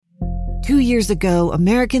2 years ago,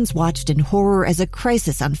 Americans watched in horror as a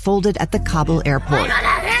crisis unfolded at the Kabul airport.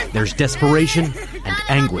 There's desperation and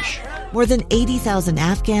anguish. More than 80,000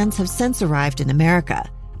 Afghans have since arrived in America,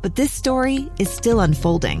 but this story is still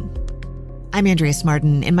unfolding. I'm Andrea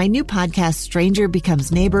Martin. In my new podcast, Stranger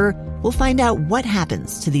Becomes Neighbor, we'll find out what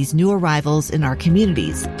happens to these new arrivals in our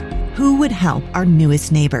communities. Who would help our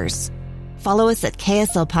newest neighbors? Follow us at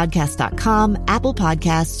kslpodcast.com, Apple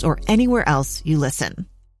Podcasts, or anywhere else you listen.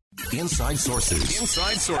 Inside Sources.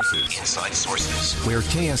 Inside Sources. Inside Sources. Where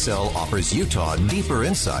KSL offers Utah deeper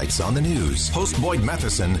insights on the news. Host Boyd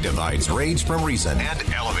Matheson divides rage from reason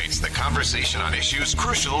and elevates the conversation on issues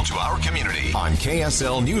crucial to our community. On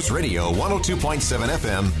KSL News Radio 102.7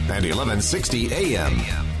 FM and 1160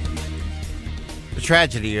 AM. The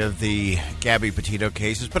tragedy of the Gabby Petito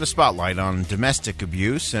case has put a spotlight on domestic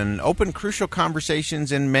abuse and opened crucial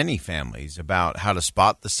conversations in many families about how to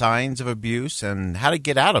spot the signs of abuse and how to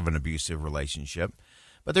get out of an abusive relationship.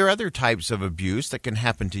 But there are other types of abuse that can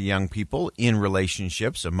happen to young people in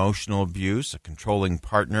relationships: emotional abuse, a controlling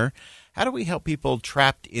partner. How do we help people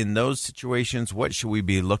trapped in those situations? What should we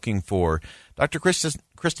be looking for? Dr.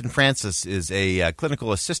 Kristen Francis is a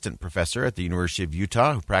clinical assistant professor at the University of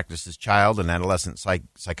Utah who practices child and adolescent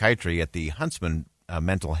psychiatry at the Huntsman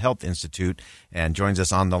Mental Health Institute and joins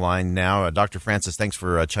us on the line now. Dr. Francis, thanks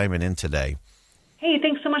for chiming in today. Hey,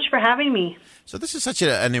 thanks so much for having me. So this is such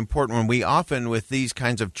an important one. We often, with these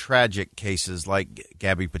kinds of tragic cases like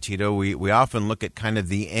Gabby Petito, we often look at kind of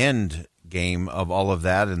the end game of all of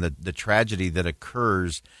that and the tragedy that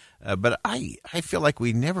occurs. But I feel like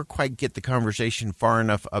we never quite get the conversation far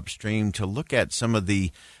enough upstream to look at some of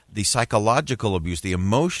the psychological abuse, the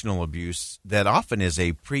emotional abuse that often is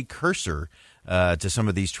a precursor to some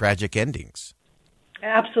of these tragic endings.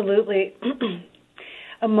 Absolutely.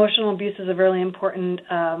 Emotional abuse is a really important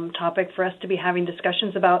topic for us to be having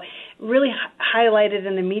discussions about, really highlighted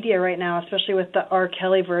in the media right now, especially with the R.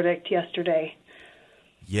 Kelly verdict yesterday.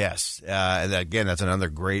 Yes. And again, that's another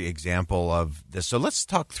great example of this. So let's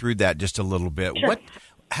talk through that just a little bit. Sure.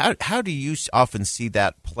 How do you often see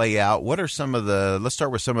that play out? What are let's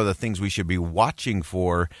start with some of the things we should be watching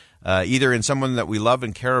for, either in someone that we love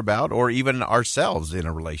and care about or even ourselves in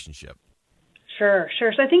a relationship? Sure.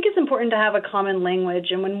 So I think it's important to have a common language.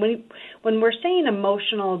 And when we're saying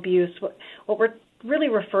emotional abuse, what we're really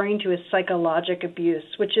referring to is psychological abuse,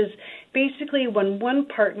 which is basically when one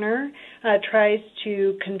partner tries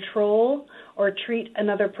to control or treat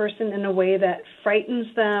another person in a way that frightens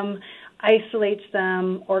them, isolates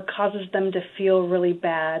them, or causes them to feel really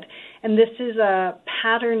bad. And this is a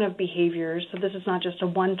pattern of behaviors, so this is not just a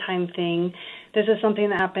one-time thing. This is something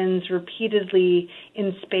that happens repeatedly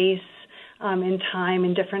in space, in time,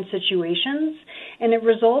 in different situations, and it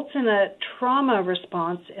results in a trauma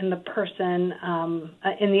response in the person,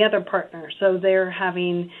 in the other partner. So they're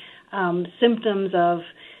having symptoms of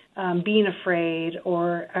being afraid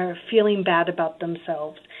or feeling bad about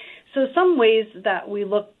themselves. So some ways that we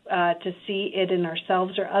look to see it in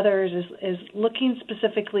ourselves or others is looking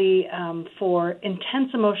specifically for intense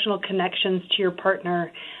emotional connections to your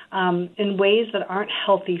partner in ways that aren't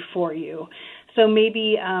healthy for you. So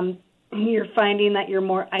maybe you're finding that you're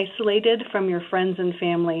more isolated from your friends and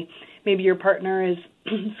family. Maybe your partner is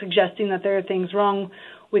suggesting that there are things wrong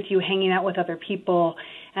with you hanging out with other people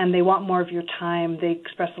and they want more of your time. They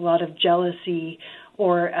express a lot of jealousy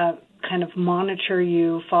or kind of monitor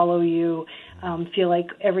you, follow you, feel like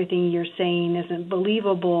everything you're saying isn't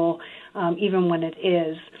believable, even when it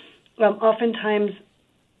is. Oftentimes,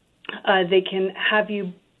 they can have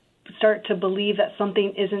you start to believe that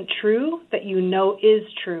something isn't true that you know is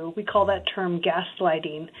true. We call that term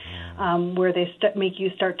gaslighting, where they make you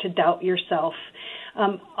start to doubt yourself.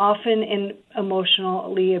 Often in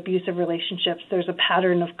emotionally abusive relationships, there's a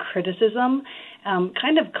pattern of criticism,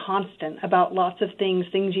 kind of constant, about lots of things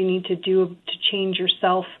you need to do to change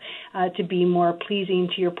yourself to be more pleasing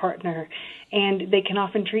to your partner. And they can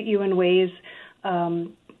often treat you in ways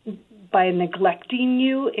by neglecting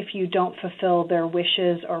you if you don't fulfill their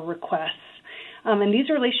wishes or requests. And these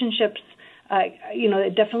relationships,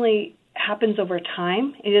 it definitely happens over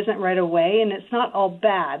time. It isn't right away, and it's not all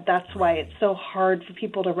bad. That's why it's so hard for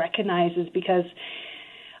people to recognize, is because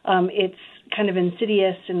it's kind of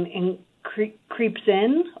insidious and creeps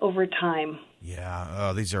in over time.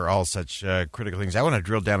 Yeah, these are all such critical things. I want to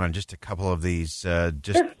drill down on just a couple of these, sure.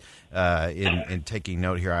 In taking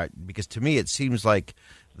note here, because to me it seems like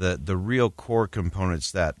the real core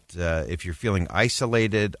components that if you're feeling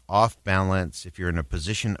isolated, off balance, if you're in a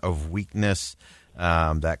position of weakness,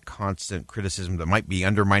 that constant criticism that might be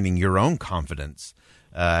undermining your own confidence,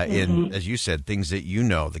 in, as you said, things that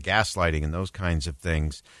the gaslighting and those kinds of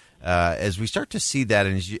things. As we start to see that,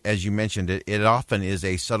 and as you mentioned, it often is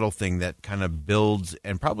a subtle thing that kind of builds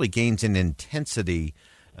and probably gains in intensity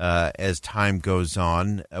as time goes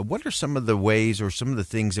on. What are some of the ways or some of the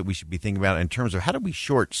things that we should be thinking about in terms of how do we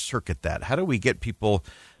short circuit that? How do we get people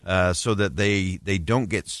so that they don't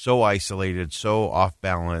get so isolated, so off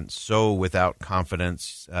balance, so without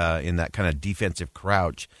confidence in that kind of defensive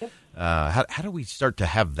crouch? How do we start to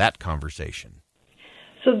have that conversation?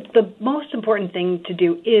 So the most important thing to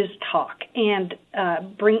do is talk and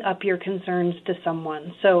bring up your concerns to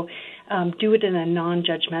someone. So do it in a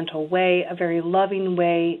non-judgmental way, a very loving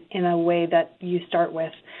way, in a way that you start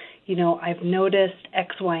with, I've noticed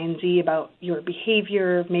X, Y, and Z about your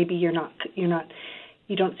behavior. Maybe you don't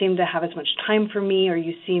seem to have as much time for me, or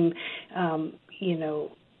you seem,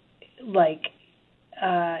 like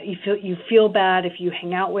you feel bad if you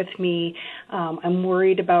hang out with me. I'm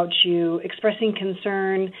worried about you. Expressing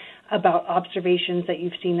concern about observations that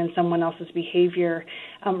you've seen in someone else's behavior.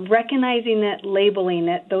 Recognizing it, labeling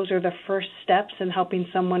it, those are the first steps in helping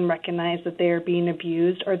someone recognize that they are being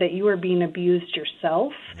abused or that you are being abused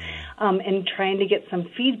yourself, and trying to get some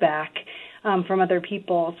feedback from other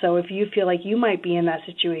people. So if you feel like you might be in that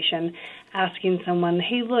situation, asking someone,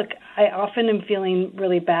 hey, look, I often am feeling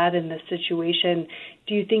really bad in this situation.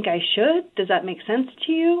 Do you think I should? Does that make sense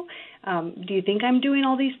to you? Do you think I'm doing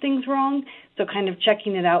all these things wrong? So kind of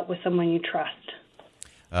checking it out with someone you trust.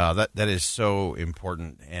 That is so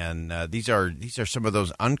important, and these are some of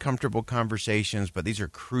those uncomfortable conversations, but these are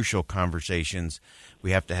crucial conversations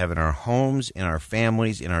we have to have in our homes, in our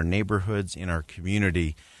families, in our neighborhoods, in our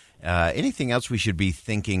community. Anything else we should be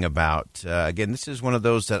thinking about? Again, this is one of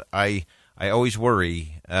those that I always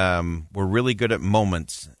worry. We're really good at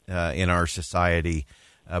moments in our society,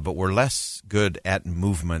 but we're less good at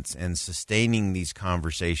movements and sustaining these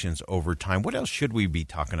conversations over time. What else should we be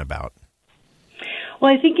talking about? Well,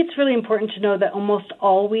 I think it's really important to know that almost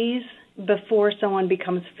always before someone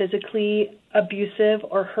becomes physically abusive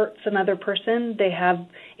or hurts another person, they have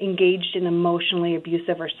engaged in emotionally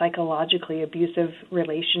abusive or psychologically abusive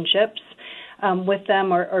relationships with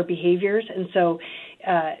them or behaviors. And so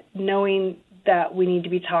knowing that we need to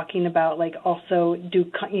be talking about, like, also do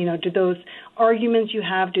those arguments you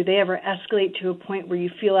have, do they ever escalate to a point where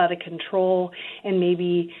you feel out of control and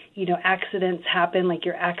maybe, accidents happen, like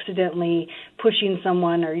you're accidentally pushing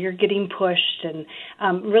someone or you're getting pushed, and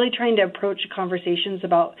really trying to approach conversations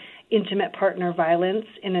about intimate partner violence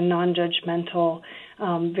in a non-judgmental,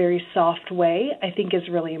 very soft way, I think is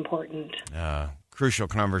really important. Crucial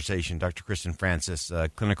conversation. Dr. Kristen Francis,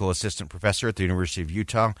 clinical assistant professor at the University of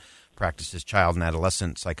Utah, practices child and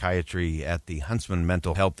adolescent psychiatry at the Huntsman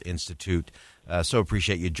Mental Health Institute. So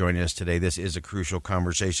appreciate you joining us today. This is a crucial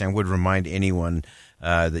conversation. I would remind anyone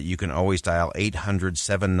that you can always dial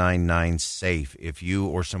 800-799-SAFE if you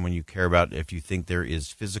or someone you care about, if you think there is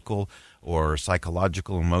physical or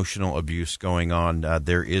psychological, emotional abuse going on,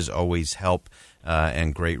 there is always help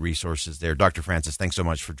and great resources there. Dr. Francis, thanks so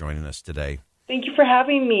much for joining us today. Thank you for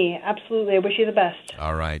having me. Absolutely. I wish you the best.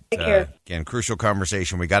 All right. Take care. Again, crucial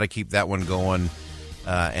conversation. We got to keep that one going,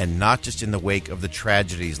 and not just in the wake of the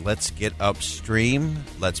tragedies. Let's get upstream.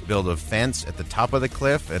 Let's build a fence at the top of the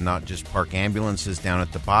cliff and not just park ambulances down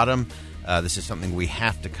at the bottom. This is something we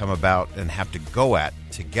have to come about and have to go at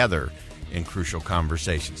together in crucial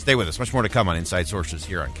conversations. Stay with us. Much more to come on Inside Sources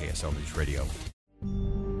here on KSL News Radio.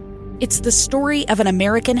 It's the story of an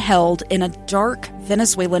American held in a dark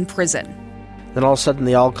Venezuelan prison. Then all of a sudden,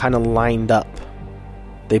 they all kind of lined up.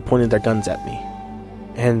 They pointed their guns at me.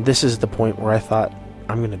 And this is the point where I thought,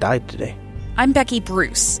 I'm going to die today. I'm Becky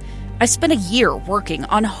Bruce. I spent a year working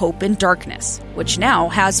on Hope in Darkness, which now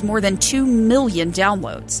has more than 2 million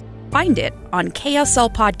downloads. Find it on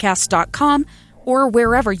kslpodcast.com or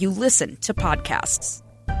wherever you listen to podcasts.